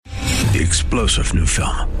the explosive new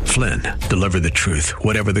film, Flynn, deliver the truth,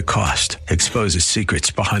 whatever the cost, exposes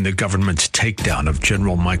secrets behind the government's takedown of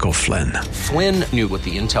General Michael Flynn. Flynn knew what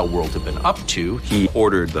the intel world had been up to. He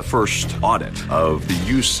ordered the first audit of the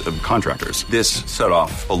use of contractors. This set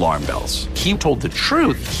off alarm bells. He told the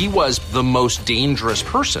truth. He was the most dangerous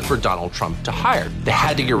person for Donald Trump to hire. They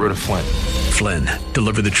had to get rid of Flynn. Flynn,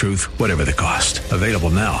 deliver the truth, whatever the cost. Available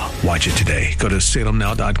now. Watch it today. Go to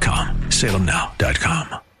salemnow.com.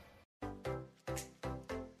 salemnow.com.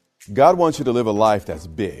 God wants you to live a life that's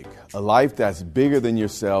big, a life that's bigger than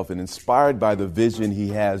yourself and inspired by the vision He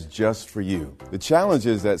has just for you. The challenge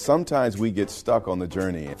is that sometimes we get stuck on the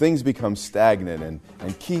journey. Things become stagnant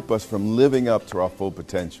and keep us from living up to our full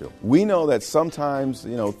potential. We know that sometimes,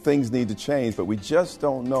 things need to change, but we just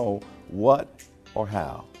don't know what or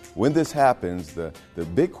how. When this happens, the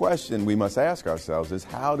big question we must ask ourselves is,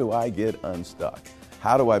 how do I get unstuck?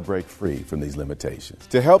 How do I break free from these limitations?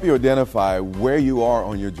 To help you identify where you are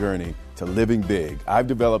on your journey to living big, I've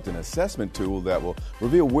developed an assessment tool that will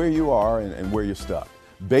reveal where you are and where you're stuck.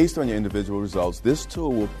 Based on your individual results, this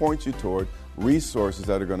tool will point you toward resources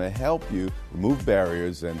that are going to help you remove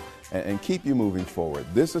barriers and keep you moving forward.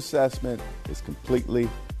 This assessment is completely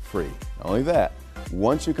free. Not only that,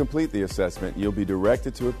 once you complete the assessment, you'll be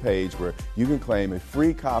directed to a page where you can claim a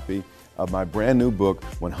free copy of my brand new book,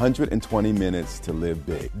 120 Minutes to Live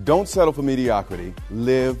Big. Don't settle for mediocrity.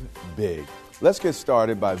 Live big. Let's get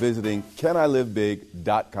started by visiting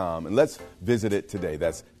canilivebig.com, and let's visit it today.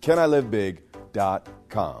 That's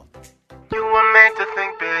canilivebig.com. You were meant to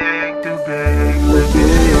think big, do big, live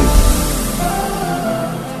big.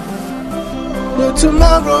 Your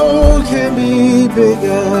tomorrow can be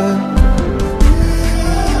bigger.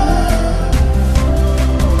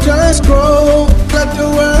 Just grow, let the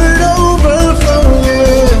word overflow,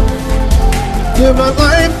 yeah. Live a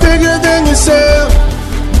life bigger than yourself.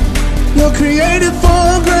 You're created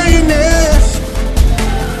for greatness.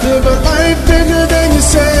 Live a life bigger than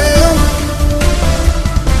yourself.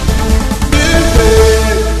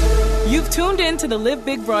 Live big. You've tuned in to the Live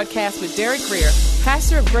Big broadcast with Derek Greer,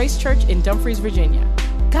 pastor of Grace Church in Dumfries, Virginia.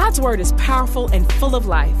 God's word is powerful and full of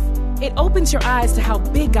life. It opens your eyes to how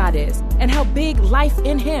big God is and how big life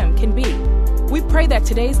in Him can be. We pray that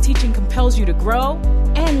today's teaching compels you to grow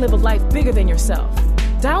and live a life bigger than yourself.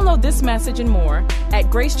 Download this message and more at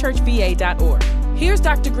gracechurchva.org. Here's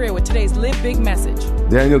Dr. Greer with today's Live Big message.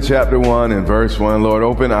 Daniel chapter 1 and verse 1. Lord,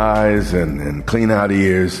 open eyes and clean out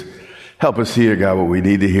ears. Help us hear, God, what we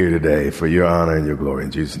need to hear today for your honor and your glory.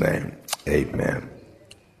 In Jesus' name, amen.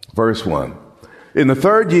 Verse 1. In the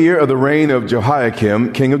third year of the reign of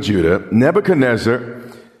Jehoiakim, king of Judah, Nebuchadnezzar,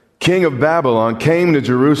 king of Babylon, came to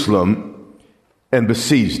Jerusalem and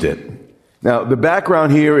besieged it. Now, the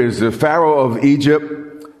background here is the Pharaoh of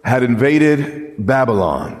Egypt had invaded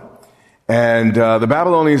Babylon. And the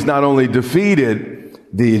Babylonians not only defeated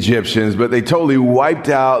the Egyptians, but they totally wiped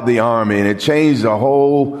out the army, and it changed the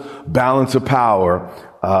whole balance of power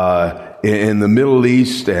in the Middle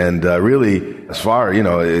East, and really, as far,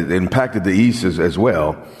 it impacted the East as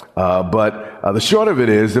well. But the short of it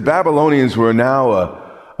is, the Babylonians were now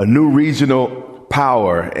a new regional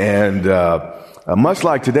power, and much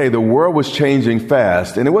like today, the world was changing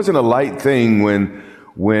fast, and it wasn't a light thing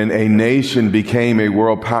when a nation became a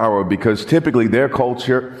world power, because typically their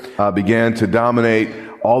culture began to dominate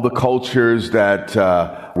all the cultures that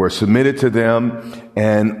were submitted to them,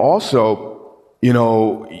 and also,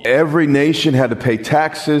 every nation had to pay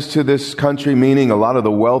taxes to this country, meaning a lot of the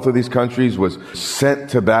wealth of these countries was sent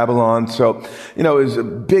to Babylon. So, it was a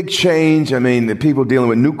big change. I mean, the people dealing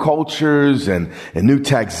with new cultures and new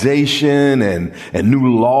taxation and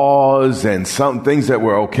new laws, and some things that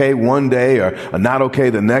were okay one day are not okay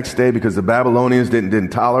the next day because the Babylonians didn't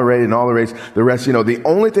tolerate it, and all the rest. The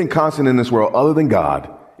only thing constant in this world other than God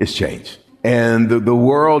is change. And the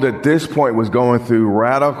world at this point was going through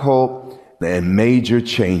radical and major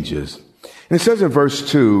changes. And it says in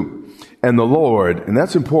verse 2, and the Lord, and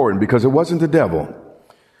that's important because it wasn't the devil,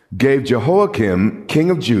 gave Jehoiakim, king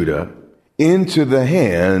of Judah, into the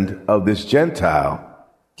hand of this Gentile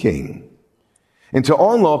king. And to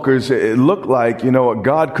onlookers, it looked like,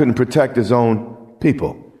 God couldn't protect his own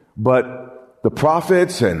people. But the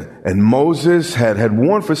prophets and Moses had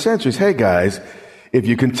warned for centuries, hey guys, if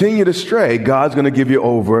you continue to stray, God's going to give you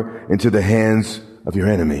over into the hands of your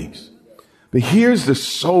enemies. But here's the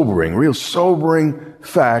real sobering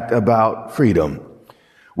fact about freedom.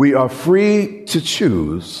 We are free to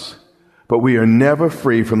choose, but we are never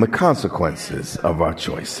free from the consequences of our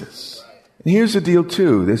choices. And here's the deal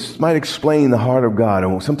too. This might explain the heart of God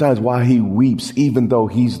and sometimes why He weeps, even though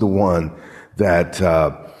He's the one that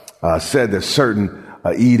said that certain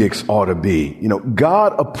edicts ought to be. You know,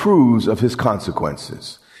 God approves of his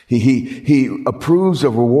consequences. He approves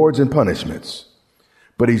of rewards and punishments,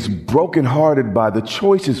 but he's brokenhearted by the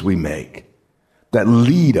choices we make that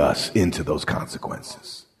lead us into those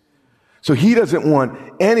consequences. So he doesn't want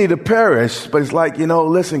any to perish, but it's like,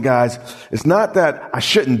 listen, guys, it's not that I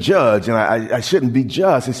shouldn't judge and I shouldn't be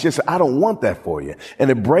just. It's just I don't want that for you.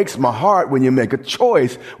 And it breaks my heart when you make a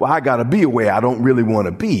choice. Well, I got to be a way I don't really want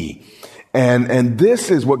to be. And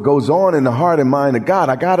this is what goes on in the heart and mind of God.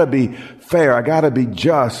 I got to be fair. I got to be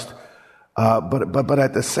just. But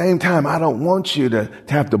at the same time, I don't want you to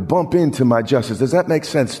have to bump into my justice. Does that make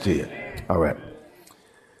sense to you? All right.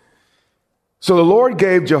 So the Lord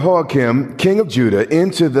gave Jehoiakim, king of Judah,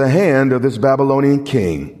 into the hand of this Babylonian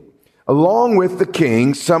king. Along with the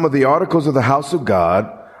king, some of the articles of the house of God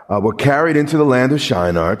were carried into the land of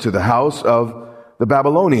Shinar to the house of the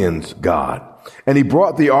Babylonians' God. And he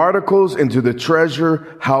brought the articles into the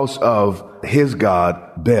treasure house of his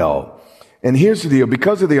god, Bel. And here's the deal.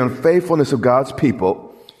 Because of the unfaithfulness of God's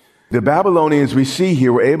people, the Babylonians we see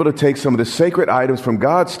here were able to take some of the sacred items from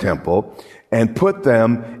God's temple and put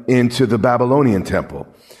them into the Babylonian temple.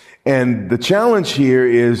 And the challenge here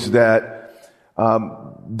is that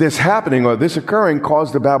this happening or this occurring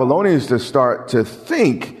caused the Babylonians to start to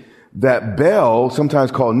think that Bel,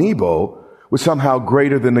 sometimes called Nebo, was somehow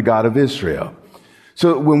greater than the God of Israel.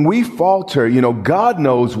 So when we falter, God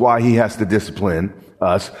knows why he has to discipline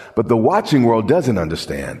us, but the watching world doesn't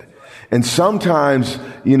understand. And sometimes,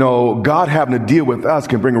 God having to deal with us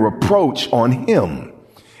can bring a reproach on him.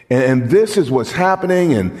 And this is what's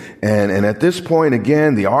happening. And at this point,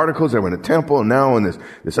 again, the articles that were in the temple and now in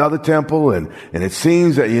this other temple. And it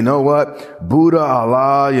seems that, Buddha,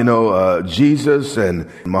 Allah, Jesus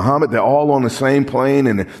and Muhammad, they're all on the same plane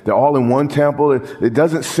and they're all in one temple. It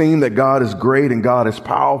doesn't seem that God is great and God is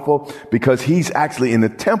powerful because he's actually in the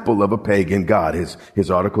temple of a pagan god,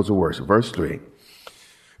 his articles of worship. Verse 3.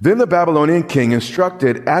 Then the Babylonian king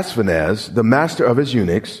instructed Ashpenaz, the master of his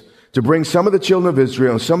eunuchs, to bring some of the children of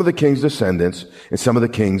Israel and some of the king's descendants and some of the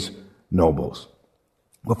king's nobles.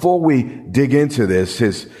 Before we dig into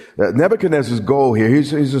this, Nebuchadnezzar's goal here,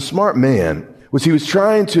 he's a smart man, was he was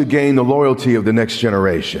trying to gain the loyalty of the next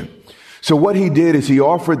generation. So what he did is he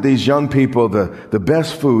offered these young people the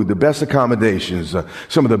best food, the best accommodations,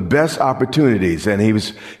 some of the best opportunities, and he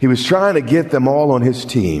was trying to get them all on his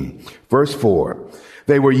team. Verse 4.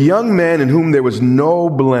 They were young men in whom there was no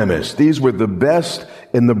blemish. These were the best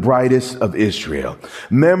and the brightest of Israel.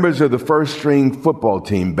 Members of the first string football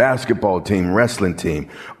team, basketball team, wrestling team.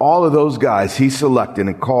 All of those guys he selected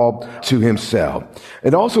and called to himself.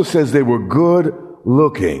 It also says they were good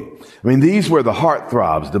looking. I mean, these were the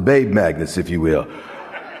heartthrobs, the babe magnets, if you will.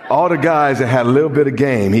 All the guys that had a little bit of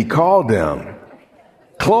game. He called them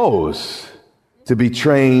close to be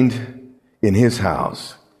trained in his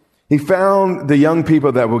house. He found the young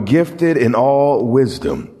people that were gifted in all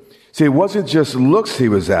wisdom. See, it wasn't just looks he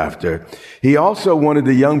was after. He also wanted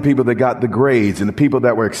the young people that got the grades and the people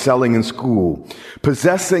that were excelling in school,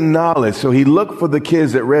 possessing knowledge. So he looked for the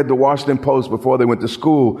kids that read the Washington Post before they went to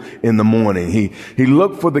school in the morning. He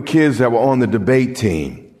looked for the kids that were on the debate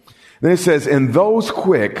team. Then it says, and those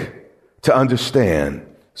quick to understand.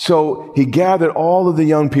 So he gathered all of the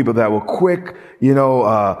young people that were quick,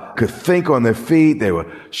 could think on their feet. They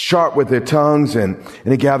were sharp with their tongues. And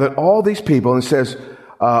he gathered all these people and says,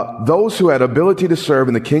 those who had ability to serve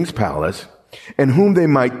in the king's palace and whom they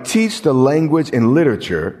might teach the language and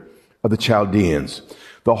literature of the Chaldeans.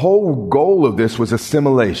 The whole goal of this was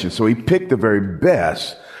assimilation. So he picked the very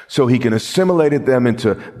best so he can assimilate them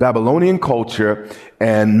into Babylonian culture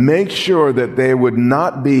and make sure that there would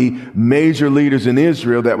not be major leaders in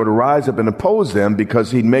Israel that would rise up and oppose them,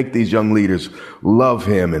 because he'd make these young leaders love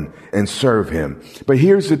him and serve him. But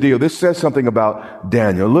here's the deal. This says something about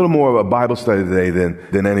Daniel, a little more of a Bible study today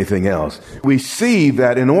than anything else. We see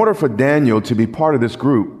that in order for Daniel to be part of this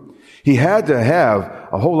group, he had to have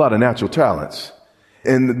a whole lot of natural talents.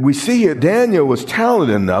 And we see here Daniel was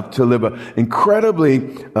talented enough to live an incredibly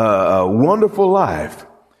wonderful life.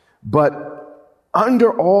 But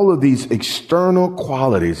under all of these external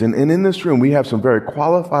qualities, and in this room we have some very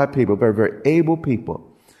qualified people, very, very able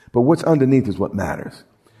people. But what's underneath is what matters.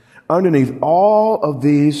 Underneath all of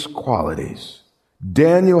these qualities,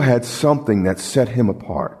 Daniel had something that set him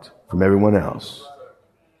apart from everyone else.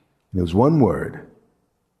 It was one word: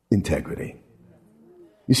 integrity.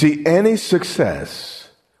 You see, any success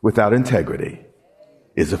without integrity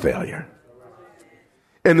is a failure.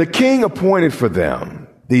 And the king appointed for them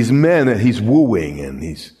these men that he's wooing and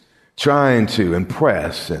he's trying to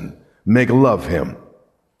impress and make love him.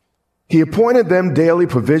 He appointed them daily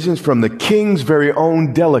provisions from the king's very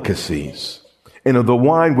own delicacies, and of the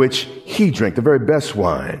wine which he drank, the very best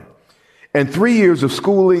wine, and 3 years of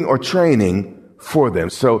schooling or training for them.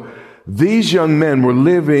 So these young men were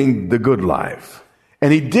living the good life.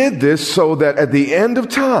 And he did this so that at the end of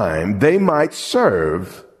time, they might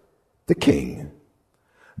serve the king.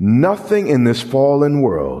 Nothing in this fallen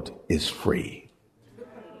world is free.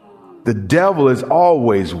 The devil is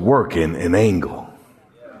always working an angle.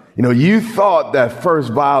 You know, you thought that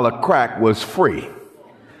first vial of crack was free.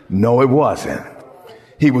 No, it wasn't.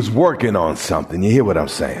 He was working on something. You hear what I'm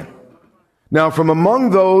saying? Now, from among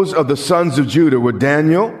those of the sons of Judah were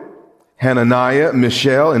Daniel, Hananiah,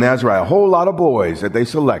 Mishael, and Azariah. A whole lot of boys that they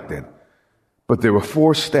selected. But there were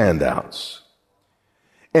 4 standouts.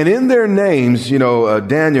 And in their names,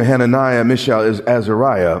 Daniel, Hananiah, Mishael,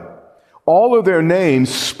 Azariah, all of their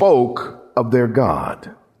names spoke of their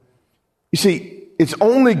God. You see, it's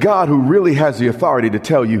only God who really has the authority to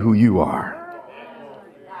tell you who you are.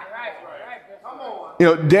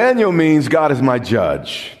 Daniel means God is my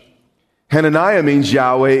judge. Hananiah means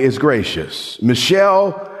Yahweh is gracious.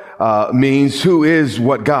 Mishael means who is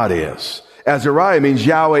what God is. Azariah means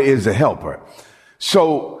Yahweh is a helper.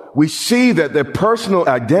 So we see that their personal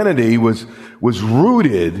identity was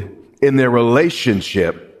rooted in their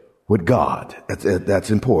relationship with God.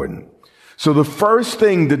 That's important. So the first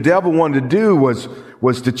thing the devil wanted to do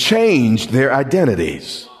was to change their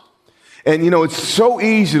identities. And it's so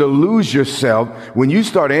easy to lose yourself when you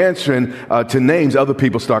start answering to names other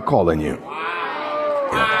people start calling you.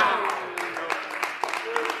 Yeah.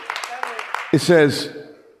 It says,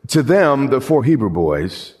 to them, the 4 Hebrew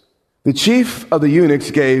boys, the chief of the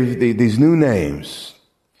eunuchs gave these new names.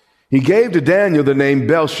 He gave to Daniel the name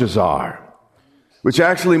Belshazzar, which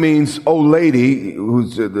actually means old lady,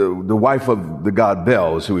 who's the wife of the god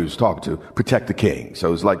Bel, is who he was talking to, protect the king.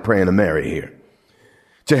 So it's like praying to Mary here.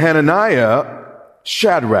 To Hananiah,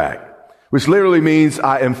 Shadrach, which literally means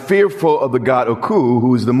I am fearful of the god Aku,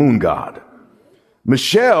 who is the moon god.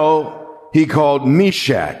 Mishael, he called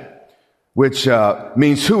Meshach, which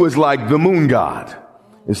means who is like the moon god.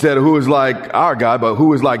 Instead of who is like our God, but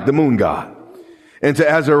who is like the moon god. And to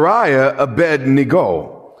Azariah,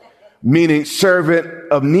 Abednego, meaning servant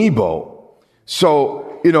of Nebo.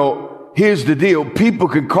 So, here's the deal. People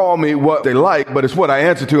can call me what they like, but it's what I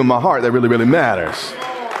answer to in my heart that really, really matters.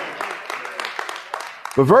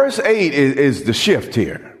 But verse 8 is the shift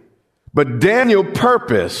here. But Daniel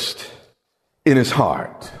purposed in his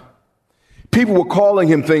heart. People were calling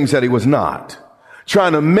him things that he was not,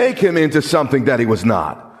 trying to make him into something that he was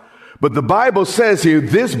not. But the Bible says here,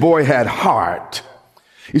 this boy had heart.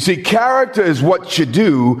 You see, character is what you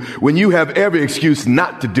do when you have every excuse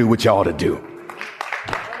not to do what you ought to do.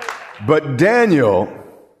 But Daniel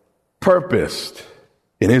purposed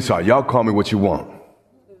in his heart. Y'all call me what you want.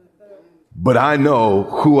 But I know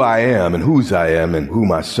who I am and whose I am and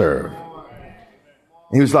whom I serve.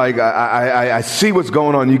 He was like, I see what's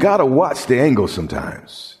going on. You got to watch the angle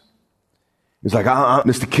sometimes. He's like,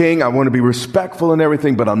 Mr. King, I want to be respectful and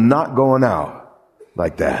everything, but I'm not going out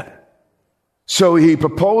like that. So he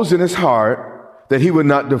proposed in his heart that he would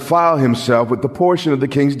not defile himself with the portion of the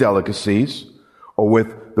king's delicacies or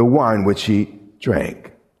with the wine which he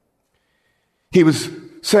drank. He was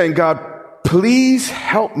saying, God, please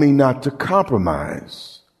help me not to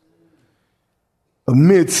compromise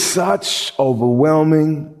amid such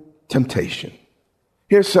overwhelming temptation.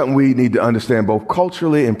 Here's something we need to understand both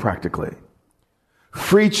culturally and practically.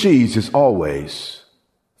 Free cheese is always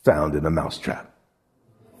found in a mousetrap.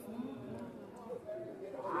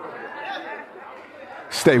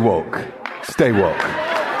 Stay woke. Stay woke.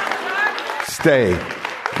 Stay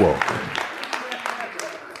woke.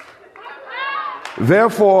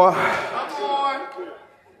 Therefore,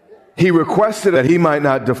 he requested that he might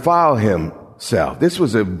not defile himself. This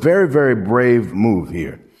was a very, very brave move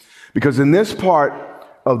here. Because in this part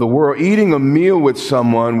of the world, eating a meal with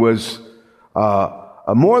someone was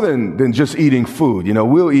more than just eating food.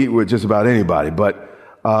 We'll eat with just about anybody, but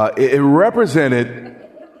it represented,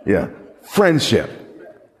 friendship.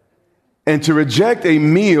 And to reject a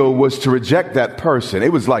meal was to reject that person.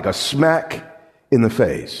 It was like a smack in the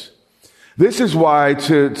face. This is why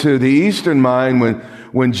to the Eastern mind,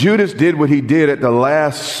 when Judas did what he did at the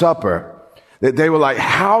Last Supper, that they were like,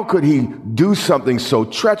 how could he do something so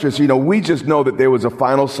treacherous? We just know that there was a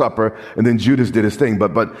final supper and then Judas did his thing.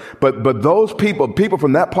 But those people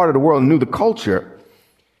from that part of the world knew the culture.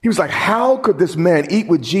 He was like, how could this man eat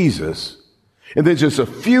with Jesus and then just a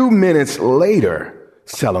few minutes later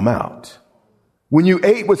sell him out? When you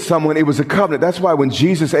ate with someone, it was a covenant. That's why when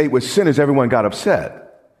Jesus ate with sinners, everyone got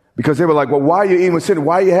upset. Because they were like, well, why are you eating with sinners?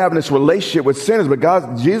 Why are you having this relationship with sinners? But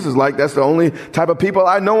Jesus is like, that's the only type of people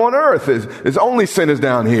I know on earth. There's only sinners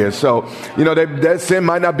down here. So, that sin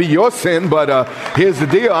might not be your sin, but here's the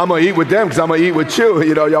deal. I'm going to eat with them because I'm going to eat with you.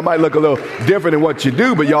 Y'all might look a little different in what you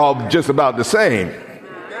do, but y'all just about the same.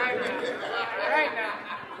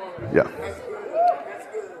 Yeah.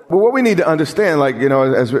 But what we need to understand,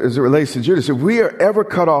 as it relates to Judas, if we are ever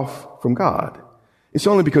cut off from God, it's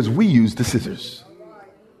only because we used the scissors.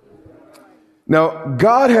 Now,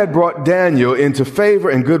 God had brought Daniel into favor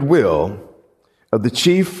and goodwill of the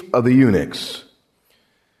chief of the eunuchs.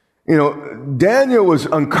 Daniel was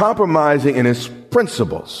uncompromising in his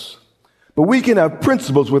principles, but we can have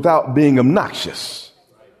principles without being obnoxious.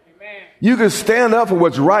 You can stand up for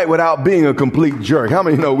what's right without being a complete jerk. How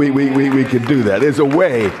many know we can do that? There's a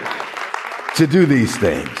way to do these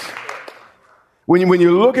things. When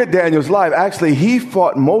you look at Daniel's life, actually, he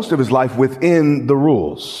fought most of his life within the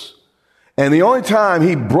rules. And the only time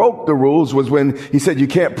he broke the rules was when he said, you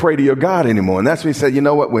can't pray to your God anymore. And that's when he said, you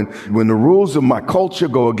know what, when the rules of my culture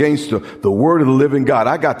go against the word of the living God,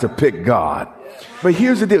 I got to pick God. But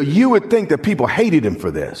here's the deal. You would think that people hated him for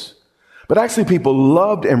this. But actually people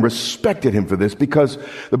loved and respected him for this because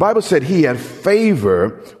the Bible said he had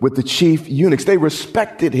favor with the chief eunuchs. They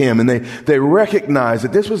respected him and they recognized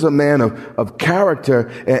that this was a man of character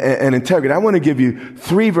and integrity. I want to give you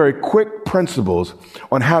 3 very quick principles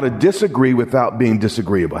on how to disagree without being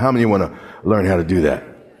disagreeable. How many want to learn how to do that?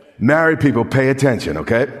 Married people, pay attention,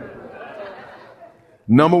 okay?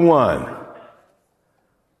 Number 1,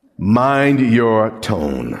 mind your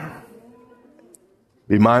tone.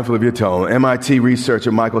 Be mindful of your tone. MIT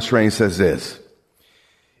researcher Michael Strain says this: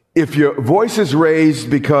 if your voice is raised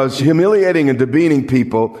because humiliating and demeaning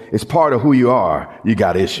people is part of who you are, you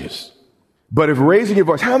got issues. But if raising your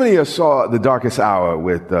voice, how many of you saw The Darkest Hour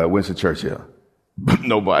with Winston Churchill?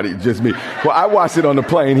 Nobody, just me. Well, I watched it on the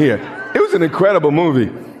plane here. It was an incredible movie.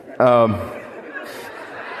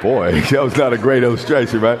 Boy, that was not a great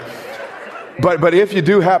illustration, right? But if you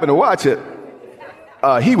do happen to watch it,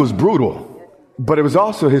 he was brutal. But it was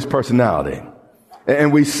also his personality.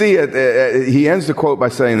 And we see it, he ends the quote by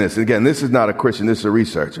saying this. Again, this is not a Christian, this is a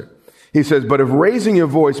researcher. He says, but if raising your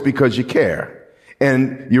voice because you care,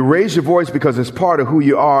 and you raise your voice because it's part of who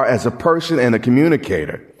you are as a person and a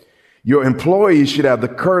communicator, your employees should have the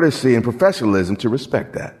courtesy and professionalism to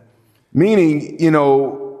respect that. Meaning,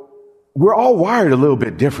 we're all wired a little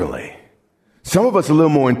bit differently. Some of us are a little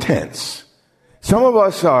more intense. Some of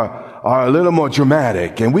us are a little more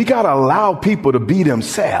dramatic, and we got to allow people to be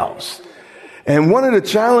themselves. And one of the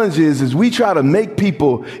challenges is we try to make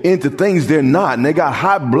people into things they're not, and they got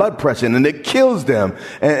high blood pressure, and it kills them.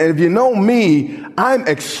 And if you know me, I'm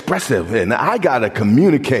expressive, and I got to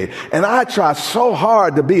communicate. And I try so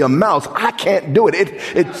hard to be a mouse, I can't do it.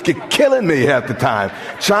 It's killing me half the time,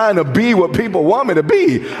 trying to be what people want me to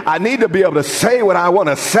be. I need to be able to say what I want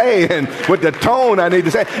to say, and with the tone I need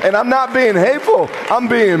to say. And I'm not being hateful, I'm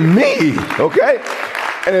being me, okay?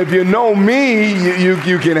 And if you know me,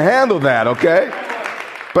 you can handle that, okay?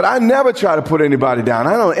 But I never try to put anybody down.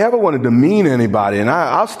 I don't ever want to demean anybody. And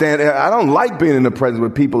I'll stand. I don't like being in the presence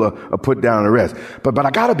where people are put down to rest. But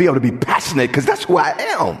I got to be able to be passionate because that's who I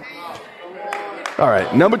am. All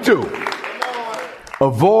right, number 2.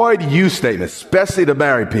 Avoid you statements, especially to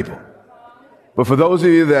married people. But for those of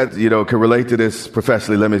you that, can relate to this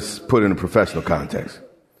professionally, let me put it in a professional context.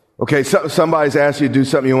 Okay, somebody's asked you to do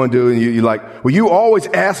something you want to do, and you're like, well, you always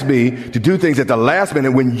ask me to do things at the last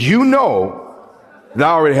minute when you know that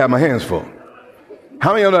I already have my hands full.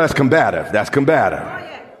 How many of you know that's combative? That's combative.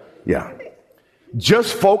 Yeah.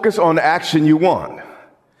 Just focus on the action you want.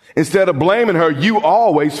 Instead of blaming her, you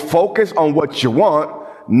always focus on what you want,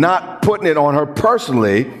 not putting it on her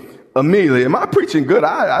personally immediately. Am I preaching good?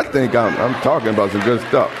 I think I'm talking about some good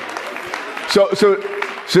stuff.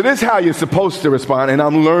 So this is how you're supposed to respond, and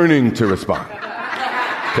I'm learning to respond.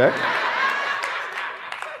 Okay?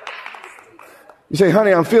 You say,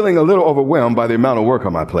 honey, I'm feeling a little overwhelmed by the amount of work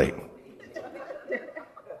on my plate.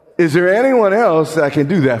 Is there anyone else that can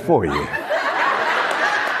do that for you?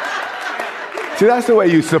 See, that's the way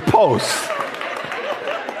you're supposed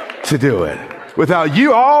to do it. Without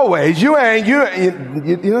you always, you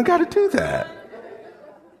don't got to do that.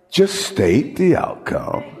 Just state the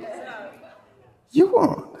outcome you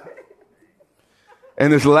want.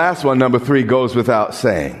 And this last one, number 3, goes without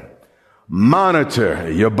saying.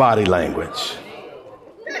 Monitor your body language.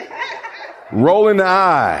 Rolling the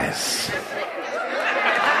eyes.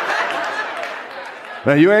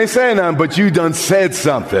 Now, you ain't saying nothing, but you done said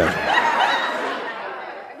something.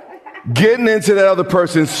 Getting into that other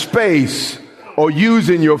person's space or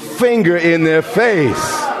using your finger in their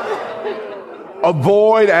face.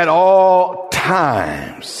 avoid at all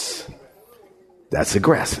times. That's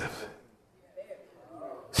aggressive.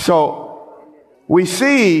 So we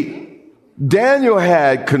see Daniel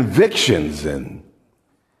had convictions and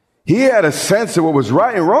he had a sense of what was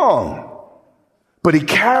right and wrong, but he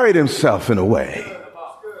carried himself in a way.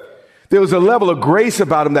 There was a level of grace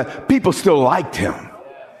about him that people still liked him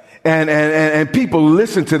and people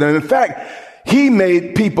listened to them. In fact, he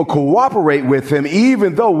made people cooperate with him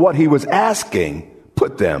even though what he was asking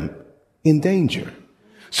put them in danger.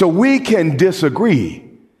 So we can disagree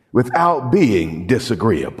without being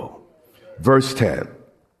disagreeable. Verse 10.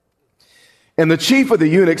 And the chief of the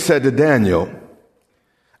eunuchs said to Daniel,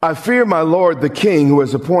 I fear my lord the king who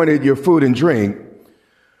has appointed your food and drink.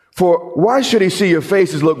 For why should he see your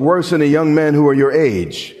faces look worse than the young men who are your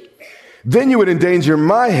age? Then you would endanger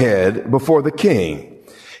my head before the king.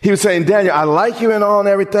 He was saying, Daniel, I like you and all and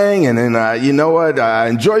everything. And then, you know what? I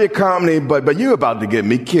enjoy your company, but you're about to get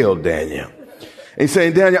me killed, Daniel. And he's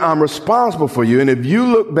saying, Daniel, I'm responsible for you. And if you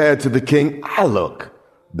look bad to the king, I look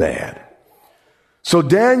bad. So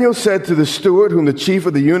Daniel said to the steward, whom the chief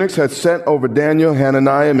of the eunuchs had sent over Daniel,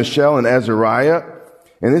 Hananiah, Mishael, and Azariah.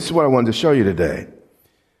 And this is what I wanted to show you today.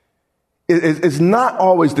 It's not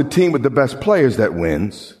always the team with the best players that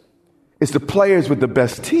wins. It's the players with the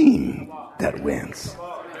best team that wins.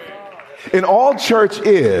 And all church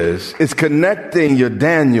is connecting your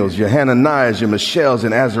Daniels, your Hananiahs, your Michelles,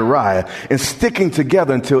 and Azariah and sticking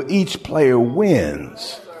together until each player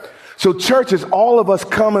wins. So church is all of us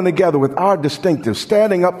coming together with our distinctive,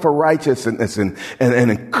 standing up for righteousness and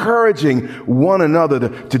encouraging one another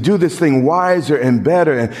to do this thing wiser and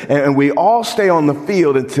better. And we all stay on the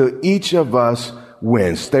field until each of us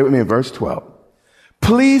wins. Stay with me in verse 12.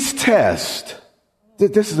 Please test.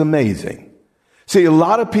 This is amazing. See, a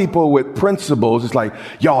lot of people with principles, it's like,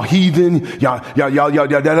 y'all heathen,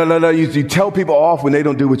 you tell people off when they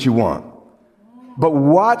don't do what you want. But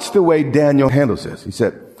watch the way Daniel handles this. He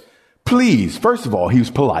said, please, first of all, he was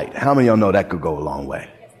polite. How many of y'all know that could go a long way?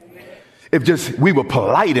 If just we were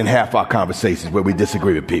polite in half our conversations where we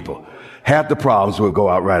disagree with people, half the problems would go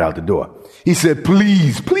out right out the door. He said,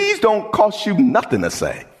 please don't cost you nothing to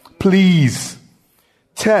say. Please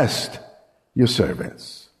test your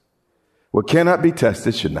servants. What cannot be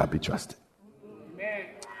tested should not be trusted.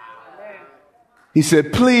 He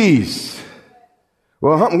said, please.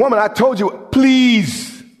 Well, woman, I told you,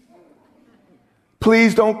 please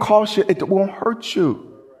don't cost you. It won't hurt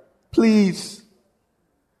you. Please.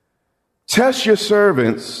 Test your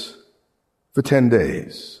servants for 10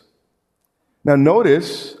 days. Now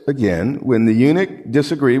notice, again, when the eunuch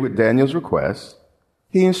disagreed with Daniel's request,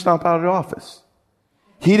 he didn't stomp out of the office.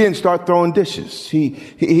 He didn't start throwing dishes. He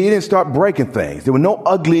didn't start breaking things. There were no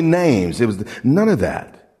ugly names. There was none of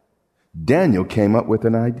that. Daniel came up with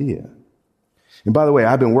an idea. And by the way,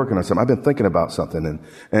 I've been working on something. I've been thinking about something.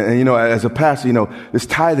 And you know, as a pastor, you know, this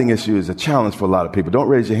tithing issue is a challenge for a lot of people. Don't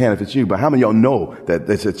raise your hand if it's you, but how many of y'all know that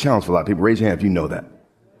it's a challenge for a lot of people? Raise your hand if you know that.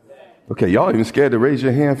 Okay, y'all even scared to raise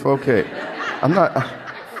your hand for, okay. I'm not.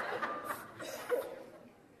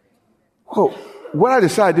 Well, what I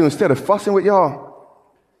decided to do instead of fussing with y'all,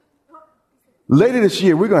 later this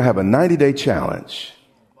year, we're going to have a 90-day challenge.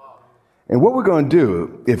 And what we're going to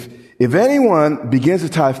do, if anyone begins to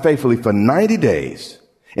tithe faithfully for 90 days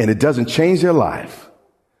and it doesn't change their life,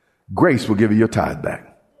 Grace will give you your tithe back.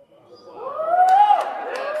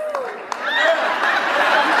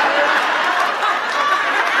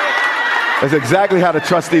 That's exactly how the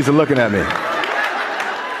trustees are looking at me.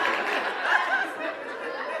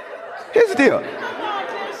 Here's the deal.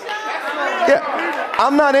 Yeah,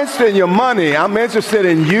 I'm not interested in your money. I'm interested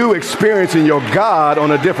in you experiencing your God on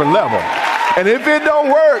a different level. And if it don't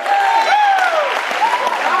work,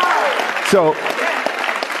 so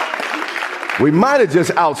we might have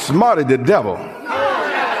just outsmarted the devil.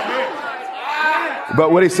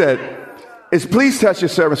 But what he said is, please test your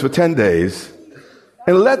servants for 10 days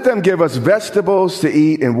and let them give us vegetables to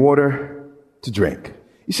eat and water to drink.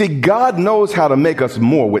 You see, God knows how to make us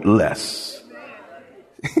more with less.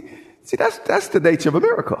 See, that's the nature of a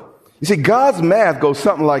miracle. You see, God's math goes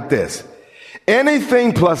something like this.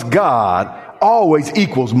 Anything plus God always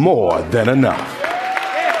equals more than enough.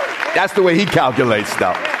 That's the way he calculates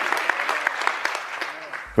stuff.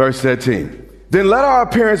 Verse 13. Then let our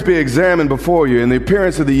appearance be examined before you, and the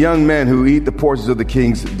appearance of the young men who eat the portions of the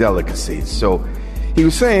king's delicacies. So he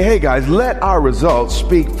was saying, hey guys, let our results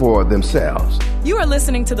speak for themselves. You are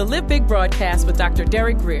listening to the Live Big broadcast with Dr.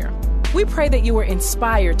 Derek Grier. We pray that you are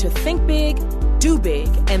inspired to think big, do big,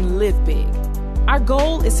 and live big. Our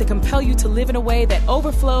goal is to compel you to live in a way that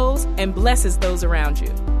overflows and blesses those around you.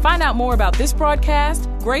 Find out more about this broadcast,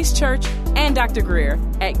 Grace Church, and Dr. Greer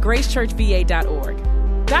at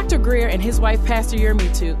gracechurchva.org. Dr. Greer and his wife, Pastor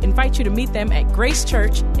Yermitu, invite you to meet them at Grace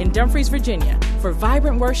Church in Dumfries, Virginia, for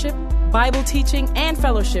vibrant worship, Bible teaching, and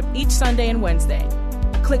fellowship each Sunday and Wednesday.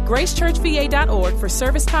 Click gracechurchva.org for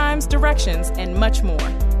service times, directions, and much more.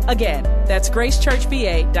 Again, that's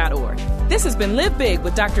gracechurchva.org. This has been Live Big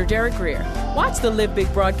with Dr. Derek Greer. Watch the Live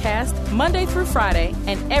Big broadcast Monday through Friday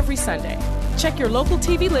and every Sunday. Check your local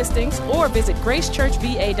TV listings or visit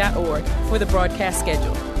gracechurchva.org for the broadcast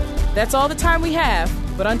schedule. That's all the time we have,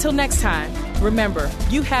 but until next time, remember,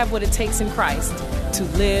 you have what it takes in Christ to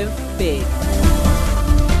live big.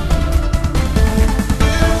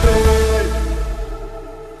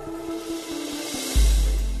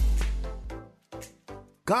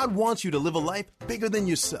 God wants you to live a life bigger than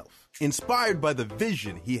yourself, inspired by the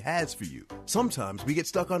vision He has for you. Sometimes we get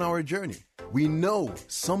stuck on our journey. We know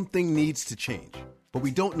something needs to change, but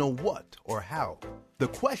we don't know what or how. The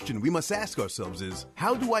question we must ask ourselves is,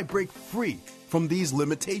 how do I break free from these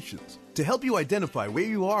limitations? To help you identify where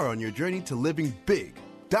you are on your journey to living big,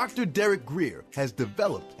 Dr. Derek Greer has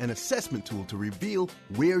developed an assessment tool to reveal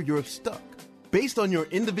where you're stuck. Based on your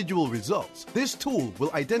individual results, this tool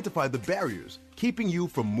will identify the barriers keeping you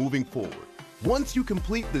from moving forward. Once you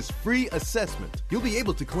complete this free assessment, you'll be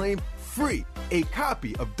able to claim free a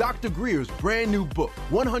copy of Dr. Greer's brand new book,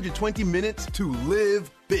 120 Minutes to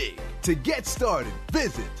Live Big. To get started,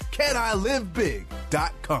 visit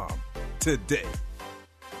canilivebig.com today.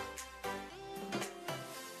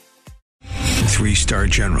 3-star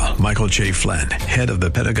General Michael J. Flynn, head of the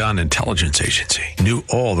Pentagon Intelligence Agency, knew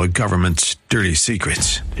all the government's dirty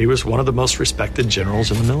secrets. He was one of the most respected generals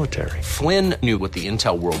in the military. Flynn knew what the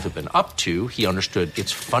intel world had been up to. He understood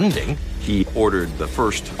its funding. He ordered the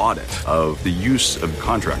first audit of the use of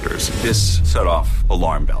contractors. This set off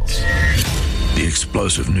alarm bells. The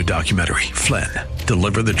explosive new documentary, Flynn,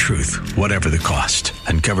 Deliver the Truth, Whatever the Cost,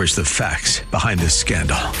 uncovers the facts behind this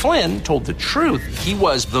scandal. Flynn told the truth. He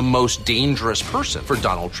was the most dangerous person for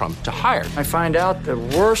Donald Trump to hire. I find out the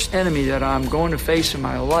worst enemy that I'm going to face in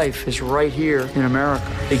my life is right here in America.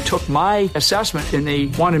 They took my assessment and they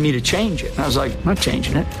wanted me to change it. And I was like, I'm not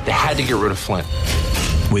changing it. They had to get rid of Flynn.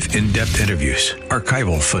 With in-depth interviews,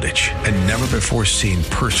 archival footage, and never-before-seen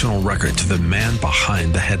personal records of the man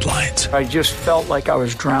behind the headlines. I just felt like I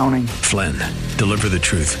was drowning. Flynn, Deliver the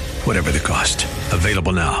Truth, Whatever the Cost.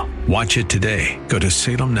 Available now. Watch it today. Go to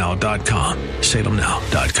salemnow.com.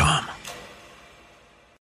 salemnow.com.